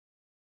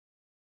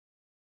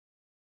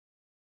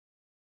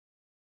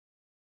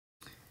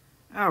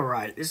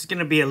Alright, this is going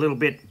to be a little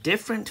bit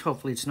different.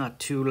 Hopefully it's not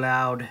too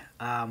loud,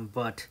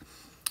 but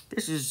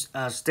this is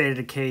State of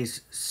Decay's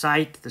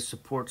site, the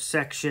support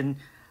section,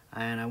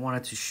 and I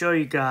wanted to show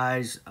you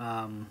guys,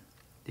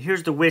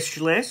 here's the wish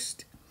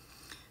list,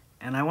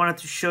 and I wanted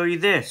to show you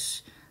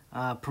this,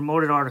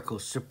 promoted article,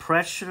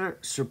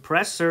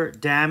 Suppressor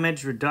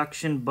Damage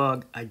Reduction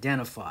Bug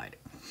Identified.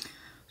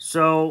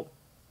 So,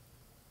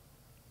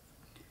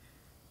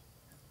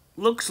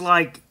 looks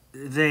like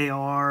they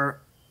are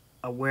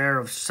aware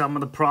of some of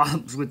the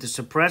problems with the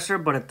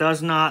suppressor, but it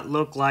does not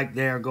look like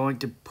they're going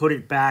to put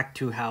it back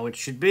to how it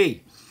should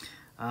be.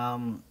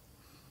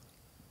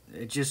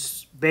 It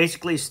just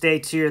basically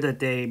states here that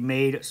they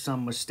made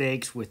some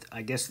mistakes with,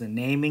 I guess, the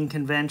naming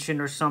convention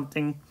or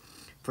something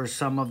for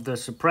some of the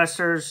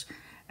suppressors,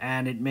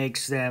 and it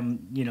makes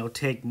them, you know,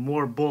 take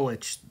more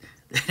bullets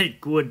than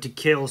it would to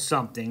kill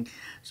something.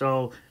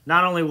 So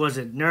not only was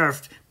it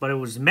nerfed, but it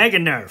was mega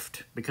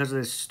nerfed because of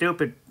this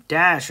stupid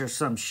dash or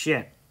some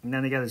shit. And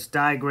then they got this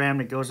diagram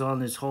that goes on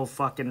this whole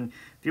fucking...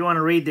 If you want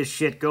to read this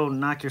shit, go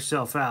knock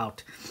yourself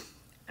out.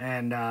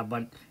 And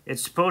but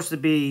it's supposed to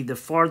be the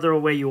farther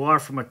away you are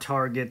from a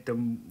target, the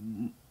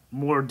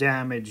more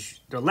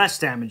damage, the less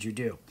damage you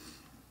do.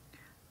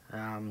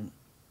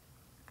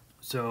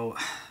 So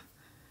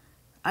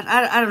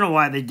I don't know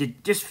why they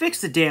did. Just fix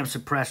the damn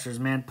suppressors,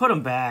 man. Put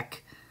them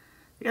back.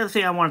 The other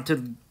thing I wanted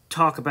to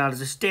talk about is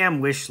this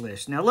damn wish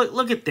list. Now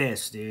look at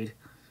this, dude.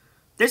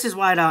 This is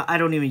why I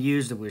don't even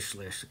use the wish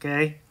list,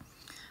 okay?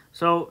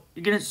 So,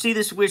 you're going to see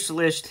this wish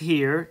list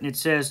here, and it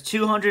says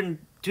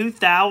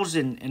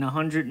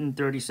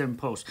 2,137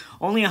 posts.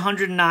 Only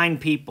 109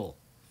 people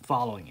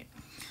following it.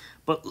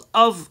 But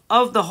of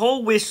the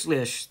whole wish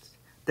list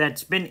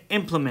that's been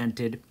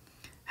implemented,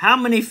 how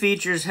many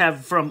features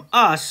have from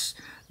us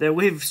that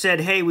we've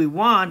said, hey, we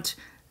want...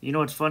 You know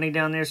what's funny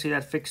down there? See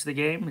that fix the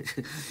game?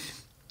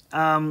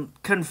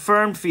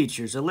 Confirmed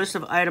features, a list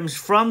of items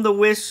from the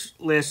wish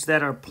list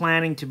that are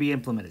planning to be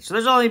implemented. So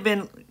there's only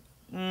been,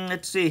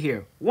 let's see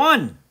here,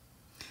 one.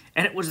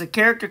 And it was the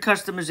character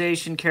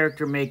customization,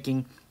 character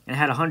making, and it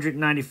had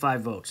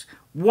 195 votes.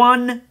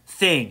 One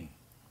thing.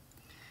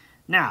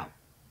 Now,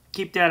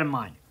 keep that in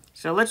mind.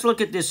 So let's look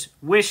at this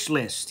wish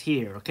list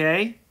here,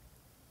 okay?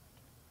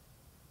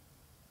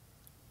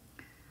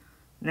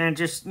 And then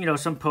just, you know,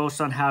 some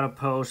posts on how to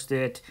post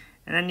it.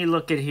 And then you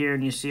look at here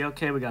and you see,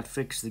 okay, we got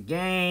fix the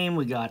game,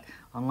 we got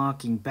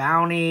unlocking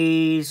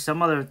bounties,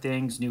 some other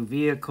things, new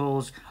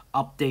vehicles,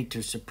 update to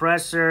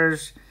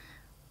suppressors.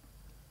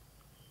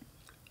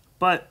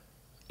 But,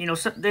 you know,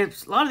 a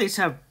lot of these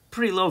have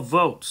pretty low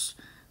votes.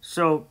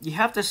 So you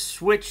have to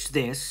switch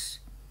this.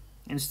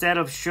 Instead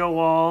of show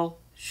all,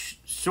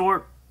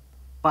 sort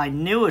by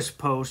newest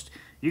post,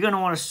 you're going to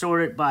want to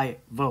sort it by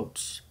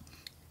votes.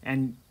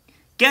 And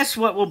guess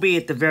what will be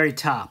at the very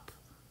top?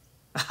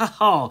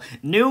 Oh,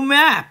 new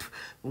map.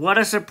 What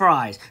a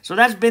surprise. So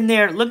that's been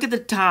there. Look at the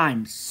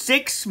time.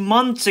 6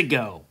 months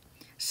ago.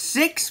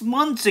 6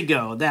 months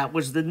ago, that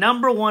was the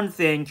 #1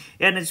 thing,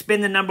 and it's been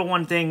the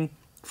 #1 thing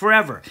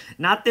forever.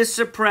 Not this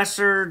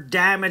suppressor,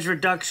 damage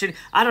reduction.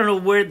 I don't know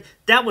where...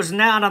 That was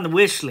not on the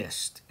wish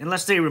list,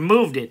 unless they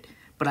removed it,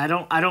 but I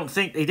don't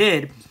think they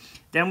did.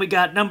 Then we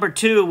got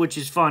 #2, which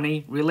is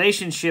funny.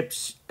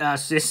 Relationships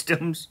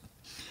systems.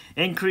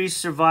 Increased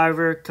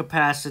survivor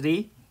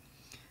capacity.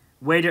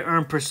 Way to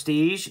earn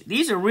prestige.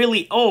 These are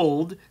really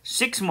old.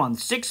 6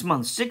 months, 6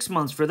 months, 6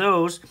 months for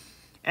those.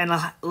 And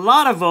a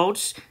lot of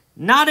votes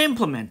not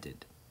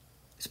implemented.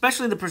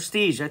 Especially the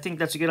prestige. I think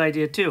that's a good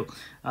idea too.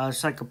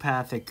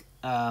 Psychopath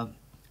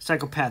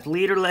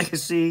leader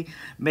legacy.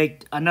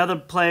 Make another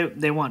play.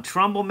 They want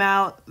Trumbull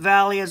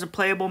Valley as a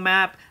playable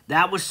map.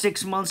 That was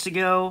 6 months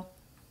ago.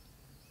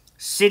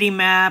 City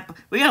map.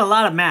 We got a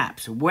lot of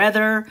maps.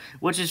 Weather,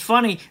 which is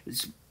funny.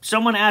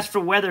 Someone asked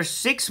for weather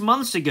 6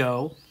 months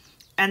ago.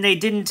 And they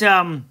didn't,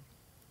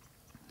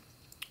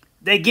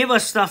 they give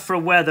us stuff for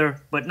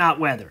weather, but not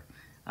weather.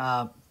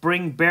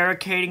 Bring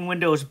barricading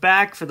windows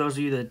back, for those of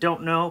you that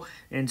don't know.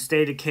 In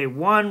State of Decay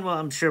 1, well,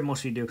 I'm sure most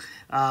of you do.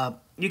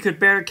 You could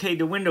barricade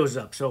the windows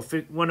up. So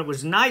when it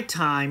was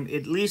nighttime,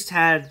 it at least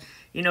had,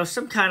 you know,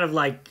 some kind of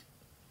like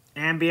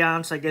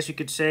ambiance, I guess you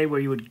could say,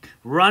 where you would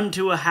run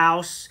to a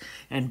house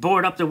and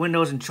board up the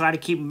windows and try to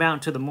keep them out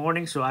until the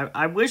morning. So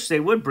I wish they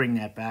would bring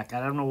that back. I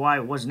don't know why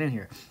it wasn't in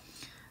here.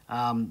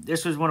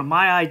 This was one of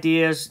my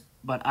ideas,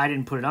 but I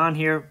didn't put it on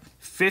here.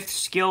 5th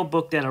skill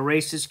book that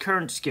erases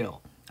current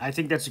skill. I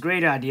think that's a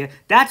great idea.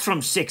 That's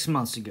from 6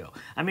 months ago.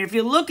 I mean, if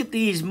you look at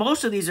these,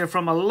 most of these are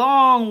from a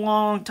long,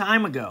 long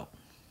time ago.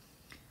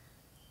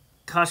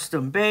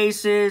 Custom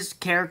bases,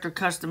 character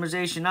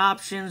customization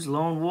options,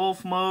 lone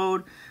wolf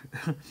mode,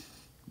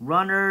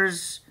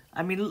 runners.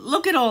 I mean,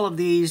 look at all of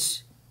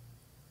these.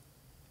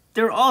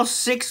 They're all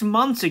 6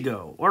 months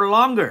ago or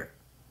longer.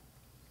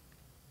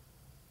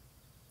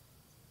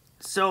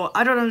 So,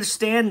 I don't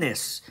understand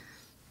this.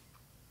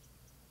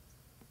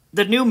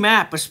 The new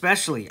map,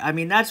 especially. I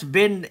mean, that's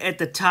been at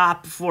the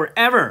top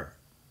forever.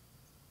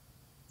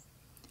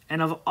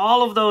 And of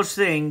all of those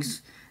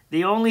things,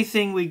 the only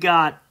thing we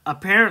got,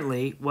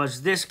 apparently,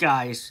 was this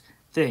guy's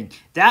thing.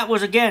 That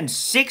was, again,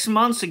 6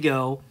 months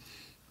ago,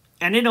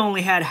 and it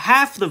only had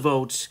half the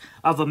votes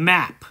of a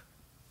map.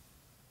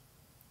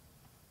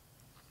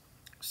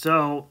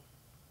 So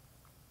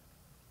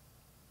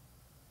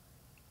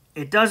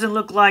it doesn't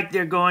look like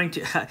they're going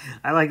to...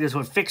 I like this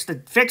one. Fix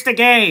the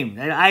game.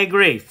 I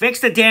agree.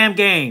 Fix the damn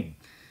game.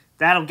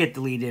 That'll get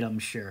deleted, I'm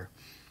sure.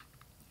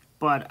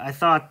 But I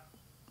thought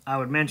I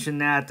would mention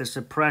that. The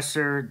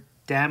suppressor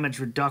damage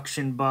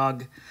reduction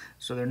bug.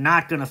 So they're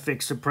not going to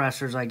fix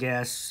suppressors, I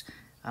guess.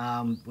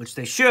 Which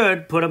they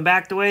should. Put them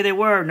back the way they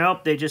were.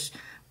 Nope, they just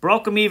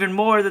broke them even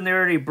more than they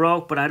already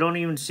broke. But I don't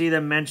even see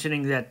them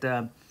mentioning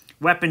that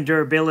weapon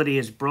durability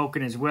is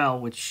broken as well,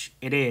 which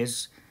it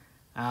is.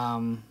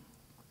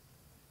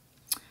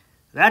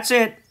 That's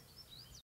it.